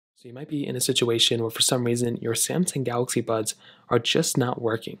So you might be in a situation where for some reason your Samsung Galaxy Buds are just not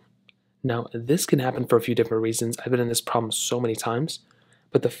working. Now, this can happen for a few different reasons. I've been in this problem so many times,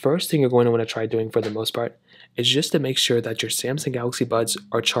 but the first thing you're going to want to try doing for the most part is just to make sure that your Samsung Galaxy Buds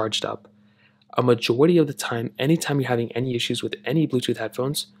are charged up. A majority of the time, anytime you're having any issues with any Bluetooth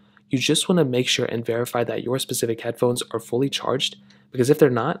headphones, you just want to make sure and verify that your specific headphones are fully charged, because if they're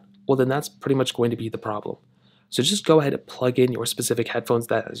not, well, then that's pretty much going to be the problem. So just go ahead and plug in your specific headphones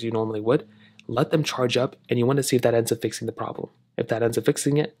that as you normally would, let them charge up, and you want to see if that ends up fixing the problem. If that ends up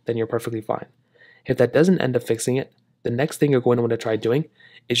fixing it, then you're perfectly fine. If that doesn't end up fixing it, the next thing you're going to want to try doing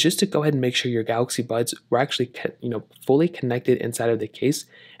is just to go ahead and make sure your Galaxy Buds were actually fully connected inside of the case,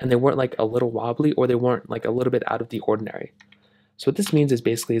 and they weren't like a little wobbly, or they weren't like a little bit out of the ordinary. So what this means is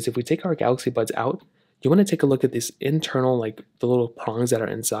basically if we take our Galaxy Buds out, you want to take a look at this internal, like the little prongs that are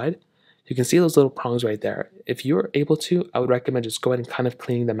inside. You can see those little prongs right there. If you're able to, I would recommend just go ahead and kind of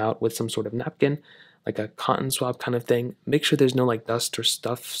cleaning them out with some sort of napkin, like a cotton swab kind of thing. Make sure there's no like dust or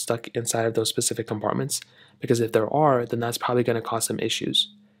stuff stuck inside of those specific compartments, because if there are, then that's probably going to cause some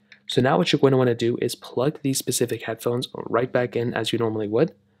issues. So now what you're going to want to do is plug these specific headphones right back in as you normally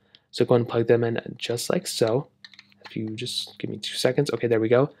would. So go ahead and plug them in just like so. If you just give me 2 seconds, okay, there we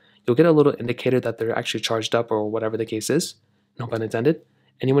go. You'll get a little indicator that they're actually charged up, or whatever the case is, no pun intended.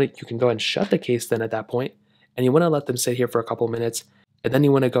 And you can go ahead and shut the case then at that point, and you want to let them sit here for a couple minutes, and then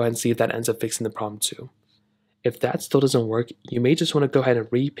you want to go ahead and see if that ends up fixing the problem too. If that still doesn't work, you may just want to go ahead and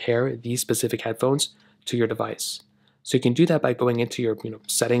repair these specific headphones to your device. So you can do that by going into your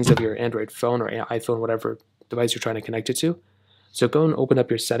settings of your Android phone or iPhone, whatever device you're trying to connect it to. So go and open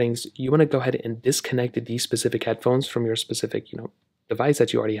up your settings. You want to go ahead and disconnect these specific headphones from your specific device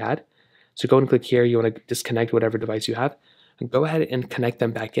that you already had. So go and click here. You want to disconnect whatever device you have, and go ahead and connect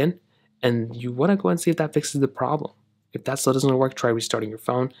them back in. And you want to go and see if that fixes the problem. If that still doesn't work, try restarting your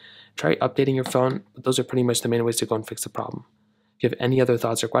phone. Try updating your phone. But those are pretty much the main ways to go and fix the problem. If you have any other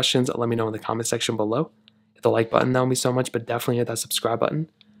thoughts or questions, let me know in the comment section below. Hit the like button, that would be so much, but definitely hit that subscribe button.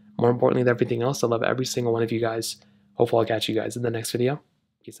 More importantly than everything else, I love every single one of you guys. Hopefully I'll catch you guys in the next video.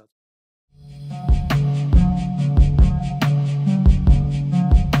 Peace out.